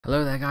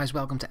Hello there guys,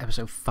 welcome to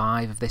episode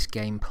 5 of this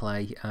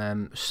gameplay.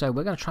 So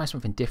we're going to try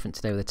something different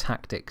today with the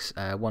tactics.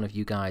 One of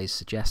you guys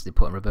suggested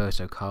putting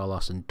Roberto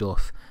Carlos and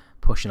Duff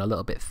pushing a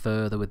little bit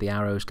further with the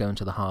arrows going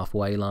to the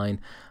halfway line.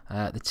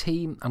 The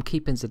team, I'm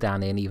keeping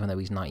Zidane in even though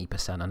he's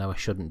 90%, I know I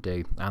shouldn't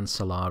do, and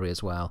Solari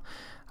as well.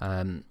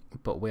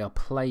 But we are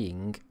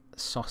playing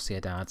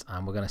Sociedad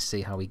and we're going to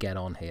see how we get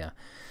on here.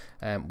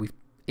 We've,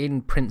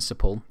 in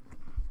principle,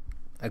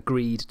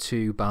 agreed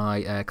to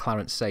buy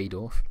Clarence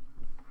Seedorf.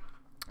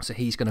 So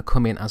he's going to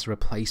come in as a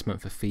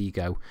replacement for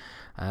Figo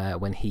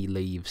when he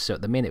leaves. So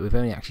at the minute we've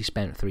only actually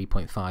spent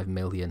 3.5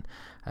 million,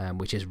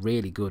 which is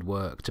really good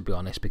work, to be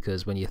honest,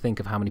 because when you think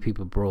of how many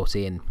people brought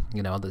in,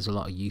 you know, there's a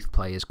lot of youth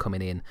players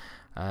coming in.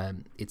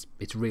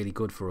 It's really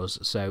good for us.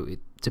 So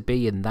to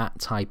be in that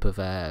type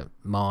of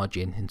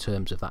margin in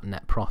terms of that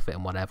net profit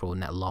and whatever, or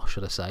net loss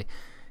should I say,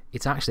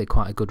 it's actually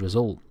quite a good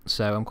result.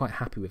 So I'm quite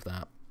happy with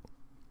that.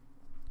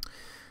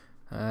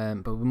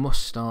 But we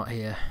must start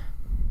here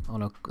on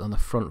the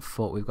front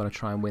foot. We've got to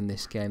try and win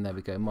this game. There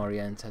we go.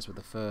 Morientes with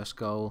the first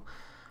goal.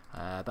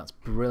 That's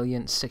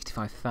brilliant.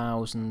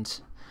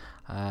 65,000.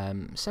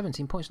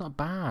 17 points, not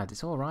bad.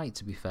 It's all right,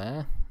 to be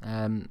fair.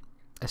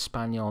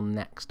 Espanyol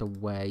next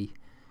away.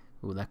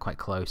 Oh, they're quite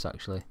close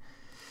actually.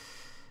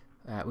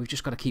 We've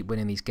just got to keep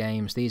winning these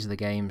games. These are the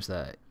games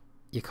that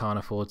you can't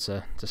afford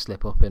to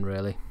slip up in,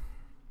 really.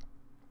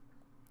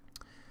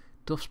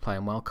 Duff's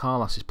playing well,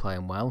 Carlos is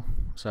playing well,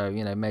 so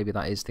you know, maybe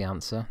that is the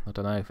answer. I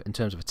don't know, in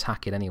terms of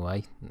attacking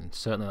anyway,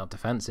 certainly not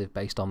defensive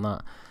based on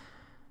that.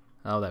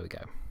 Oh, there we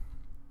go.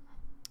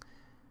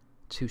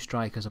 Two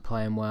strikers are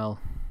playing well.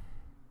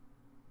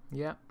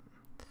 Yep.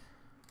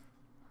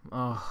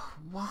 Oh,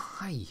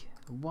 why?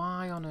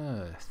 Why on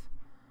earth?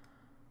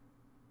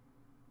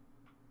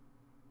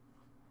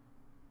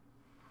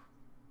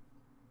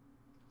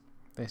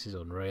 This is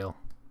unreal.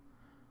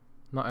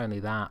 Not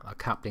only that, our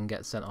captain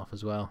gets sent off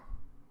as well.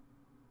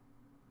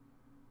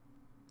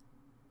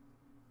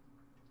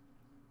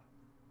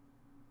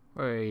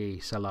 Hey,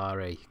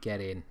 Solari,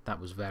 get in. That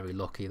was very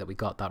lucky that we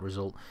got that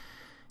result.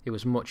 It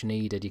was much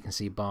needed. You can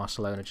see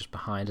Barcelona just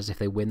behind us. If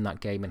they win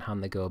that game in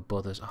hand, they go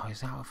above us. Oh,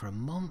 he's out for a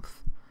month.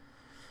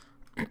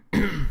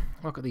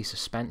 Look at these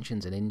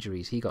suspensions and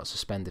injuries. He got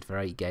suspended for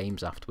 8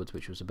 games afterwards,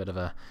 which was a bit of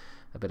a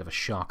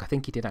shock. I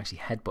think he did actually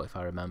headbutt, if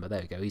I remember.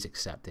 There we go. He's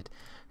accepted.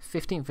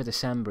 15th of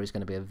December is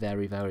going to be a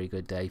very, very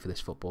good day for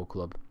this football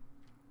club.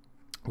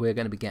 We're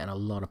going to be getting a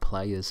lot of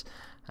players,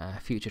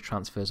 future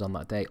transfers on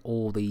that day.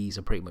 All these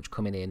are pretty much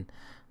coming in,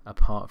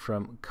 apart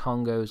from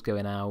Congo's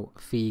going out,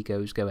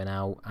 Figo's going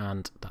out,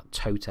 and that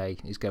Tote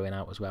is going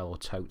out as well, or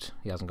Tote.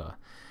 He hasn't got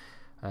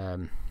a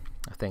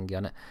thing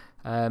on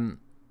it.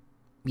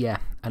 Yeah,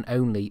 and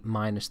only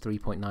minus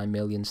 3.9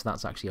 million, so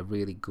that's actually a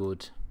really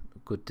good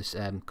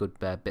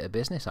bit of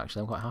business,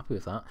 actually. I'm quite happy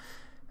with that.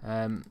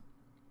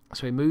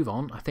 So we move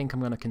on. I think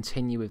I'm going to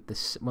continue with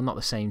this. Well, not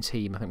the same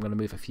team. I think I'm going to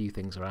move a few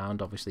things around,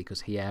 obviously,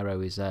 because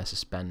Hierro is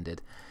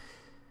suspended.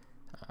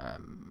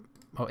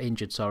 Or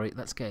injured, sorry.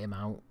 Let's get him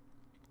out.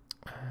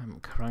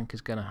 Karank is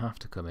going to have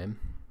to come in.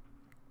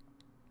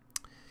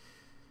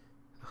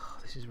 Oh,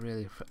 this is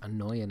really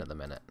annoying at the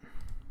minute.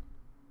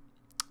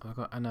 I've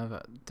got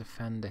another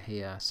defender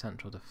here,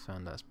 central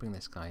defender. Let's bring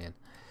this guy in.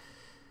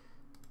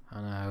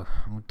 I know.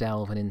 I'm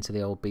delving into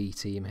the old B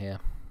team here.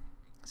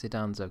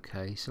 Zidane's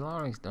okay.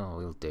 Solari's, oh,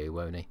 he'll do,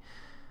 won't he?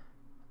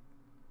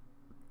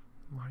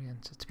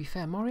 Morientes. To be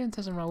fair,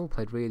 Morientes and Raul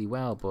played really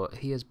well, but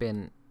he has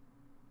been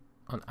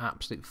on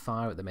absolute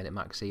fire at the minute,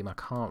 Maxime. I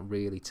can't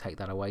really take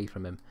that away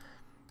from him.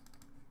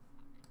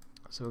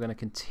 So we're going to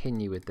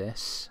continue with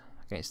this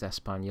against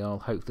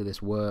Espanyol. Hopefully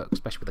this works,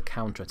 especially with the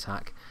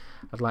counter-attack.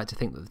 I'd like to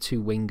think that the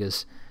two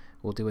wingers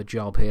will do a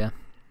job here.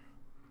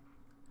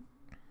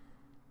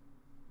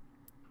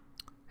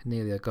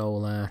 Nearly a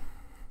goal there.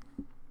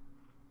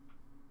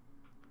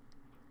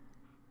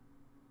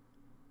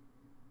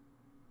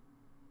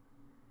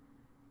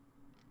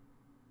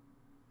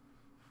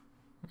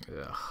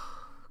 Ugh,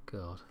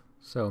 God.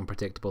 So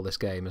unpredictable, this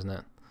game, isn't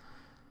it?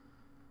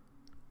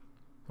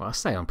 Well, I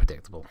say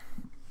unpredictable.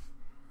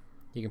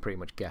 You can pretty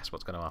much guess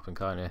what's going to happen,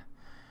 can't you?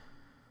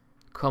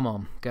 Come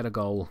on, get a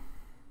goal.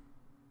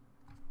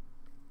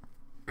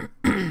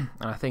 And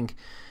I think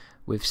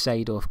with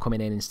Seedorf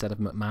coming in instead of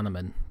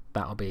McManaman,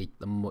 that'll be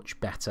a much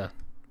better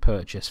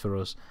purchase for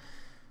us.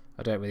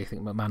 I don't really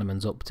think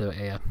McManaman's up to it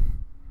here.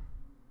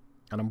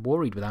 And I'm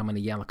worried with how many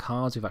yellow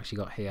cards we've actually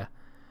got here.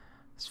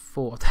 It's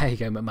 4. There you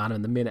go,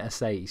 McManaman. The minute I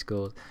say he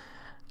scored.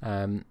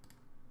 Yeah,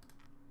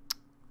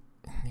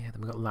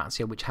 then we've got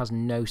Lazio, which has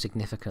no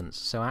significance.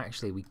 So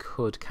actually, we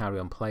could carry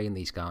on playing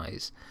these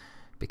guys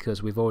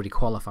because we've already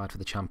qualified for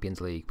the Champions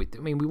League. I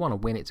mean, we want to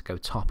win it to go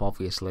top,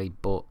 obviously,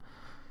 but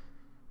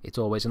it's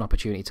always an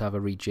opportunity to have a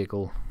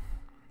rejiggle.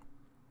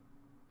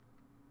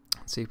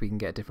 Let's see if we can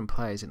get different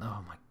players in.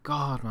 Oh my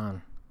God,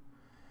 man.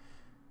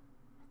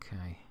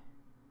 Okay.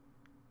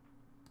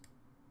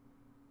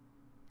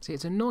 See,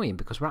 it's annoying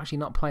because we're actually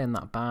not playing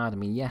that bad. I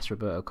mean, yes,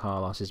 Roberto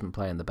Carlos isn't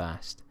playing the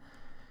best.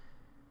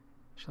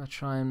 Shall I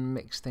try and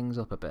mix things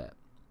up a bit?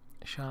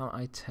 Shall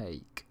I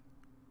take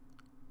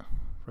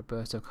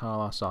Roberto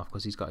Carlos off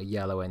because he's got a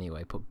yellow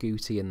anyway. Put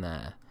Guti in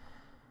there.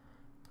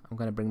 I'm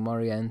going to bring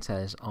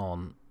Morientes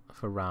on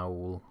for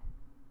Raul.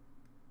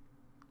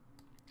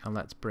 And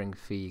let's bring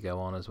Figo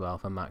on as well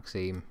for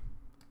Maxime.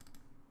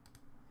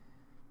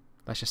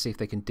 Let's just see if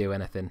they can do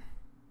anything.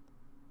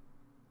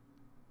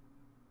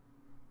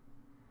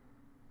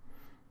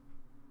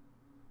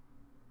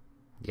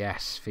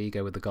 Yes,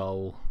 Figo with the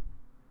goal.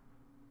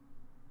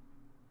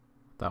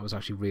 That was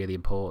actually really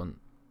important.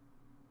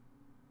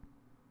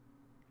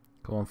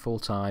 Go on, full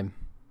time.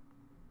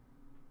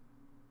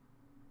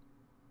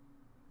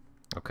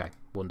 Okay,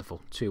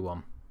 wonderful.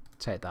 2-1.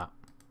 Take that.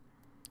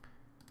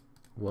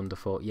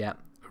 Wonderful. Yeah,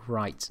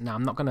 right. Now,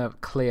 I'm not going to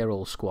clear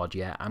all squad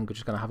yet. I'm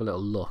just going to have a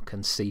little look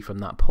and see from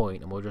that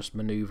point, and we'll just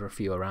manoeuvre a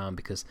few around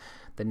because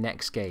the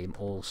next game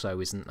also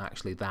isn't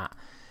actually that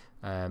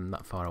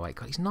far away.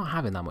 God, he's not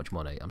having that much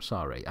money. I'm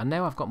sorry. I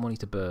know I've got money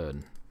to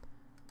burn,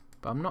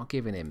 but I'm not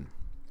giving him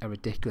a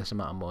ridiculous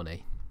amount of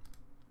money.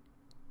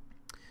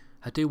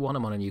 I do want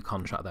him on a new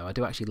contract, though. I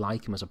do actually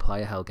like him as a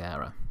player,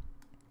 Helguera.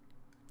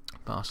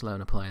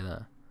 Barcelona player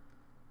there.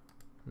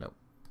 Nope.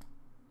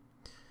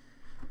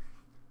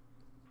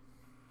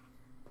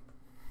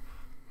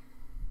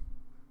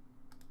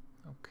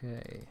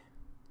 Okay.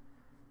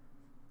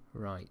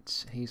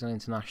 Right, he's on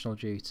international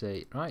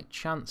duty. Right,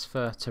 chance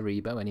for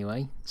Taribo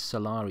anyway.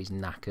 Solari's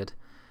knackered,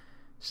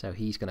 so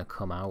he's going to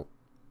come out.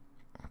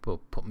 We'll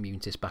put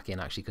Muntis back in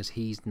actually because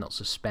he's not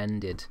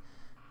suspended.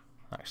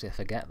 Actually, I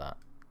forget that.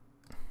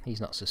 He's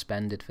not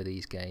suspended for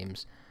these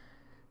games.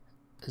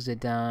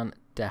 Zidane,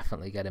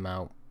 definitely get him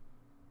out.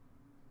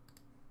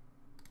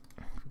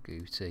 For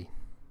Guti.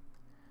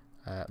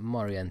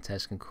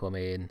 Morientes can come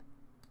in.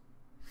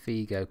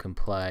 Figo can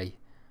play.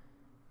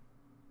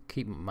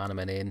 Keep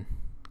McManaman in.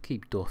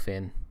 Keep Duff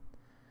in.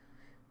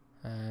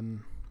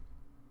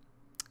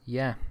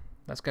 Yeah,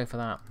 let's go for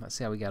that. Let's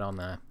see how we get on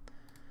there.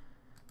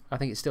 I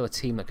think it's still a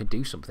team that could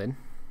do something.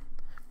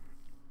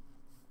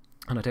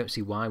 And I don't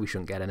see why we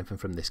shouldn't get anything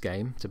from this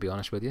game, to be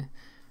honest with you.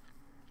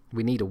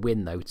 We need a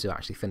win, though, to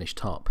actually finish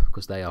top,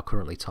 because they are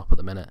currently top at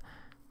the minute.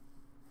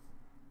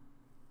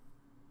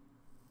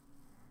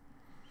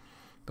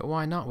 But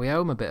why not? We owe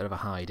them a bit of a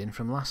hiding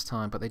from last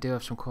time, but they do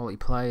have some quality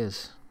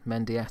players.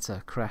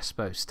 Mendieta,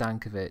 Crespo,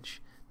 Stankovic,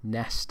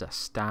 Nesta,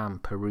 Stam,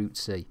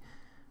 Peruzzi,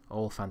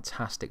 all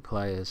fantastic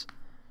players.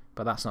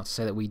 But that's not to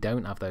say that we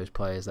don't have those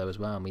players, though, as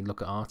well. I mean,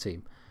 look at our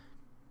team.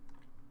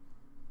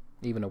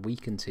 Even a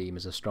weakened team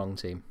is a strong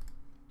team.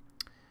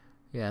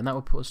 Yeah, and that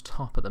would put us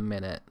top at the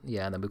minute.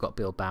 Yeah, and then we've got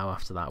Bilbao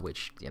after that,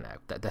 which, you know,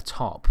 they're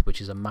top, which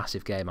is a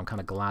massive game. I'm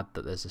kind of glad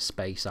that there's a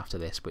space after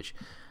this, which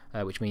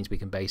means we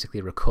can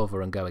basically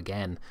recover and go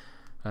again.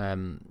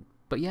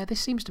 But yeah,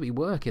 this seems to be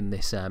working,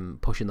 this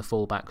pushing the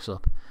fullbacks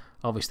up.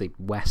 Obviously,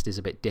 West is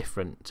a bit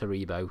different to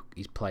Rebo.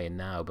 He's playing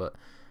now, but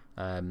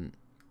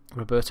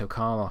Roberto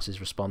Carlos is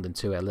responding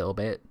to it a little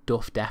bit.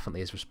 Duff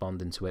definitely is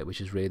responding to it,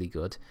 which is really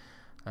good.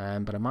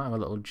 But I might have a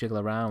little jiggle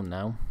around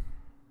now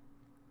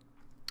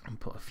and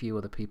put a few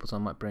other people. So I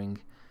might bring...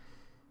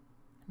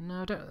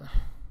 No, I don't...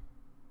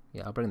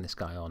 Yeah, I'll bring this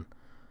guy on.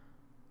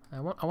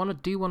 I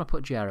do want to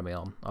put Jeremy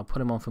on. I'll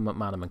put him on for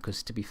McManaman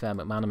because, to be fair,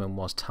 McManaman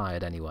was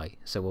tired anyway.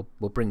 So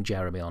we'll bring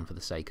Jeremy on for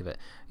the sake of it.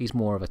 He's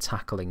more of a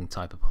tackling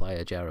type of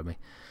player, Jeremy.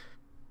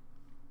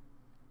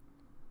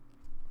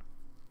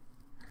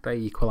 If they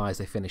equalise,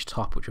 they finish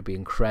top, which would be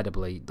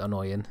incredibly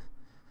annoying.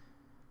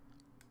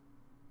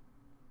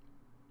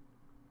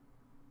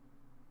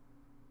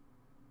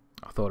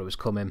 I thought it was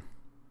coming.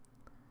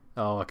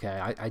 Oh, okay.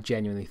 I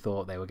genuinely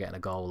thought they were getting a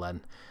goal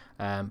then.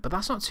 But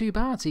that's not too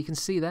bad. So you can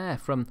see there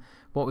from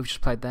what we've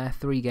just played there,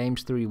 3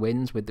 games, 3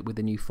 wins with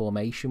the new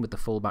formation, with the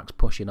fullbacks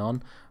pushing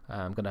on.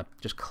 I'm going to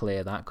just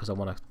clear that because I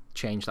want to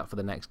change that for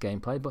the next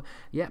gameplay. But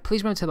yeah,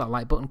 please remember to hit that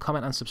like button,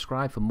 comment and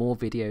subscribe for more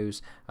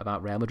videos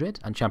about Real Madrid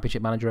and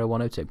Championship Manager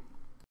 0102.